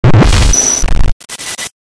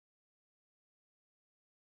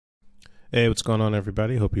Hey, what's going on,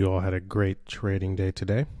 everybody? Hope you all had a great trading day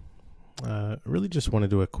today. Really just want to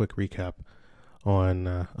do a quick recap on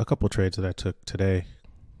a couple trades that I took today,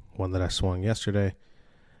 one that I swung yesterday,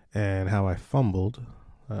 and how I fumbled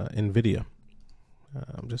NVIDIA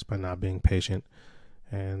just by not being patient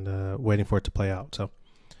and waiting for it to play out. So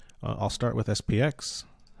I'll start with SPX.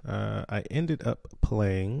 I ended up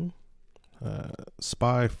playing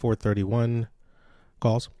SPY 431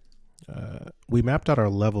 calls. We mapped out our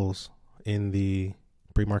levels in the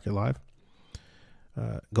pre-market live,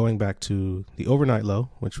 going back to the overnight low,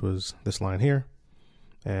 which was this line here,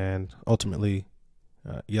 and ultimately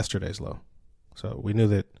yesterday's low. So we knew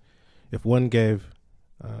that if one gave,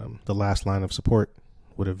 the last line of support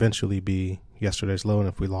would eventually be yesterday's low, and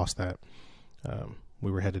if we lost that,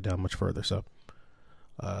 we were headed down much further. So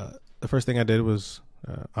the first thing I did was,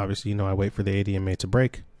 obviously, I wait for the ADMA to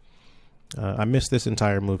break. I missed this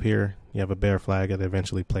entire move here. You have a bear flag that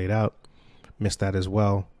eventually played out. Missed that as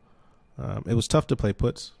well. It was tough to play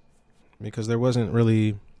puts because there wasn't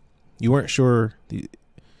really, you weren't sure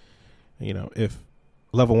if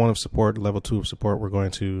level 1 of support, level 2 of support were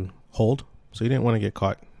going to hold. So you didn't want to get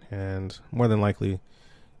caught, and more than likely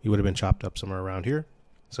you would have been chopped up somewhere around here.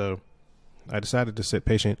 So I decided to sit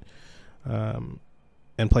patient and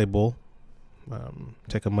play bull,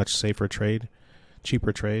 take a much safer trade,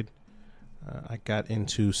 cheaper trade. I got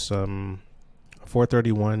into some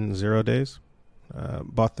 431 0 days,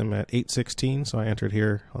 bought them at 816, so I entered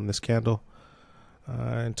here on this candle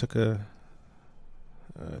and took a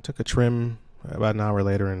trim about an hour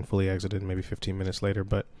later and fully exited maybe 15 minutes later.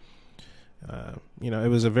 But it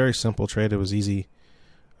was a very simple trade. It was easy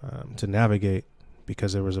to navigate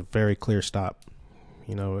because there was a very clear stop.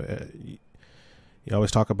 You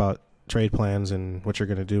always talk about trade plans and what you're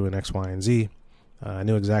going to do in X, Y, and Z. I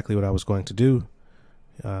knew exactly what I was going to do.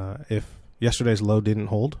 If yesterday's low didn't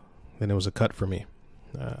hold, then it was a cut for me.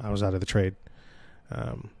 I was out of the trade.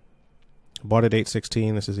 Bought at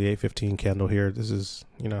 816. This is the 815 candle here. This is,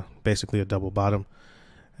 basically a double bottom.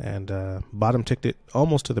 And bottom ticked it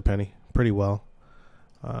almost to the penny pretty well.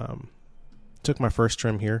 Took my first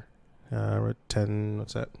trim here. We're at 10,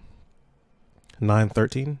 what's that?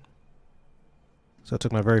 913. So I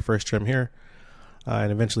took my very first trim here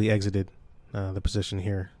and eventually exited the position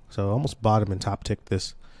here. So almost bottom and top ticked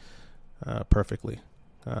this perfectly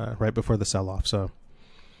right before the sell-off. So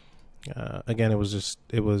again, it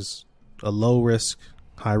was a low risk,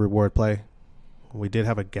 high reward play. We did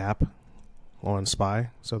have a gap on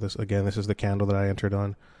SPY. So this is the candle that I entered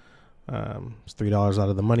on. It's $3 out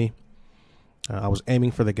of the money. I was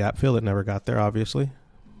aiming for the gap fill. It never got there, obviously,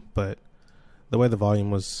 but the way the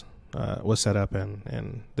volume was set up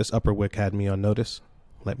and this upper wick had me on notice,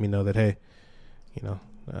 let me know that, hey,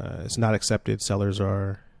 it's not accepted. Sellers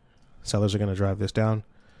are going to drive this down,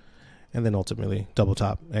 and then ultimately double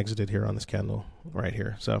top exited here on this candle right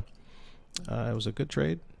here. So it was a good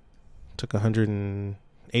trade. Took 183%.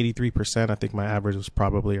 I think my average was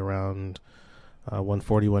probably around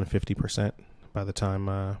 140, 150% by the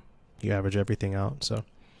time you average everything out. So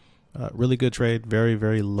really good trade. Very,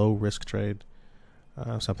 very low risk trade.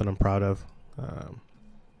 Something I'm proud of.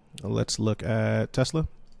 Let's look at Tesla.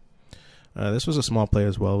 This was a small play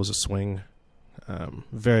as well. It was a swing.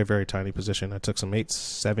 Very, very tiny position. I took some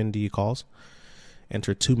 870 calls.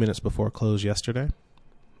 Entered 2 minutes before close yesterday.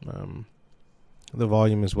 The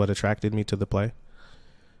volume is what attracted me to the play.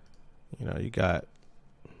 You got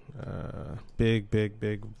big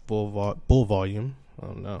bull volume.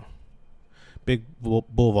 Oh no. Big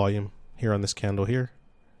bull volume here on this candle here.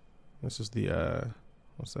 This is the,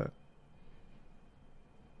 what's that?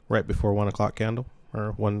 Right before 1 o'clock candle,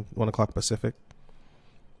 or 1 o'clock Pacific.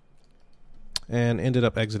 And ended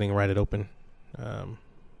up exiting right at open.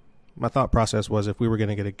 My thought process was if we were going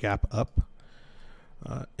to get a gap up,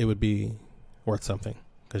 it would be worth something.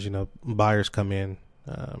 Because, buyers come in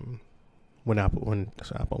when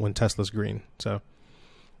Tesla's green. So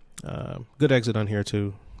good exit on here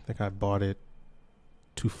too. I think I bought it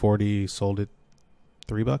 240, sold it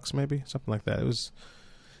 $3 maybe, something like that. It was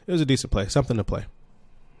a decent play, something to play.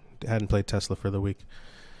 Hadn't played Tesla for the week.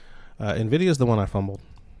 NVIDIA is the one I fumbled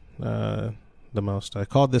the most. I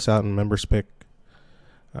called this out in members pick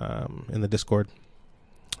in the Discord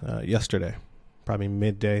yesterday, probably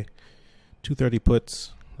midday. 230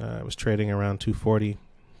 puts. I was trading around 240,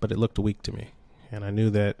 but it looked weak to me, and I knew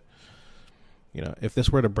that if this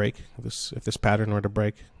were to break, if this pattern were to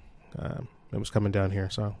break, it was coming down here.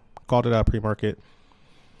 So called it out pre-market,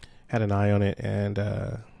 had an eye on it, and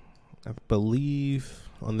I believe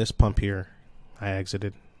on this pump here I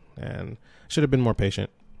exited and should have been more patient.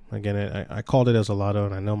 Again, I called it as a lotto,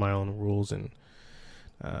 and I know my own rules, and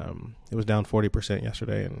It was down 40%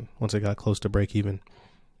 yesterday, and once it got close to break even,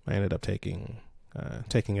 I ended up taking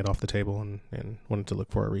it off the table and wanted to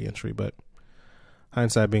look for a re-entry. But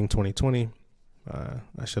hindsight being 2020,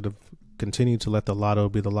 I should have continued to let the lotto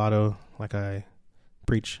be the lotto, like I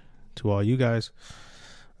preach to all you guys.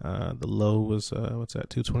 The low was what's that,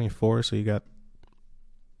 224? So you got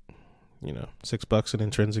 $6 in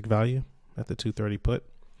intrinsic value at the 230 put.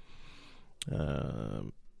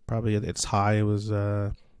 Probably its high was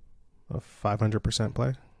a 500% play.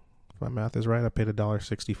 If my math is right, I paid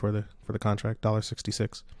 $1.60 for the contract,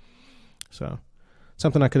 $1.66. So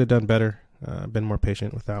something I could have done better. Been more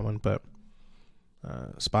patient with that one, but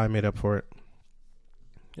SPY made up for it.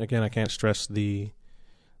 Again, I can't stress the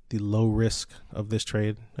low risk of this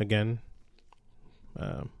trade. Again,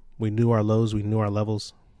 we knew our lows, we knew our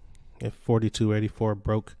levels. If 42.84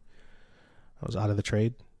 broke, I was out of the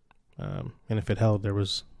trade. And if it held, there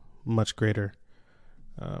was much greater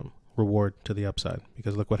reward to the upside,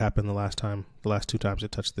 because look what happened the last two times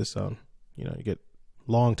it touched this zone. You get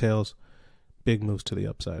long tails, big moves to the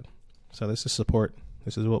upside. So this is support.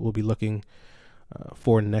 This is what we'll be looking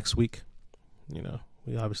for next week.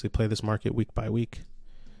 We obviously play this market week by week.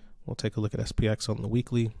 We'll take a look at SPX on the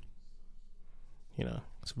weekly.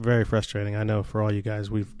 It's very frustrating. I know for all you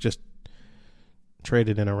guys, we've just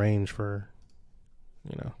traded in a range for,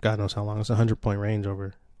 God knows how long. It's a 100-point range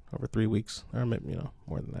over 3 weeks, or maybe,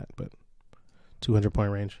 more than that, but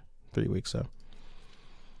 200-point range, 3 weeks. So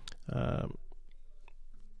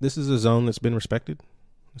this is a zone that's been respected.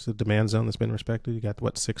 It's a demand zone that's been respected. You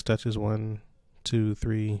got 6 touches? 1, 2,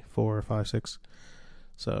 3, 4, 5, 6.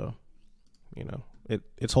 So,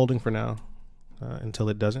 it's holding for now until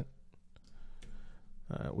it doesn't.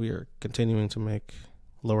 We are continuing to make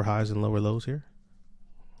lower highs and lower lows here.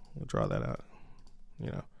 We'll draw that out.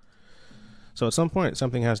 So at some point,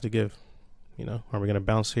 something has to give. Are we going to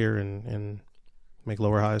bounce here and make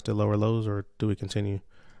lower highs to lower lows, or do we continue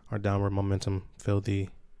our downward momentum, fill the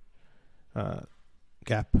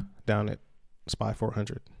gap down at SPY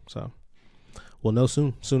 400? So we'll know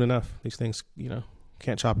soon enough. These things,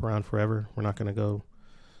 can't chop around forever. We're not going to go,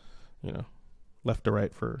 left to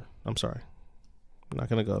right for, I'm sorry. I'm not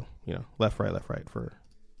going to go, left, right for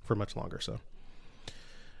much longer. So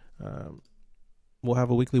we'll have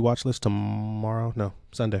a weekly watch list tomorrow. No,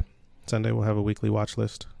 Sunday. Sunday we'll have a weekly watch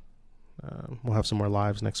list. We'll have some more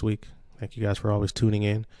lives next week. Thank you guys for always tuning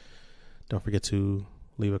in. Don't forget to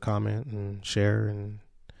leave a comment and share and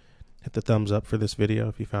hit the thumbs up for this video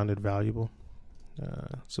if you found it valuable.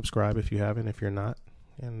 Subscribe if you haven't, if you're not.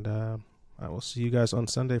 And I will see you guys on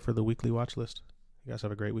Sunday for the weekly watch list. You guys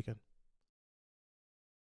have a great weekend.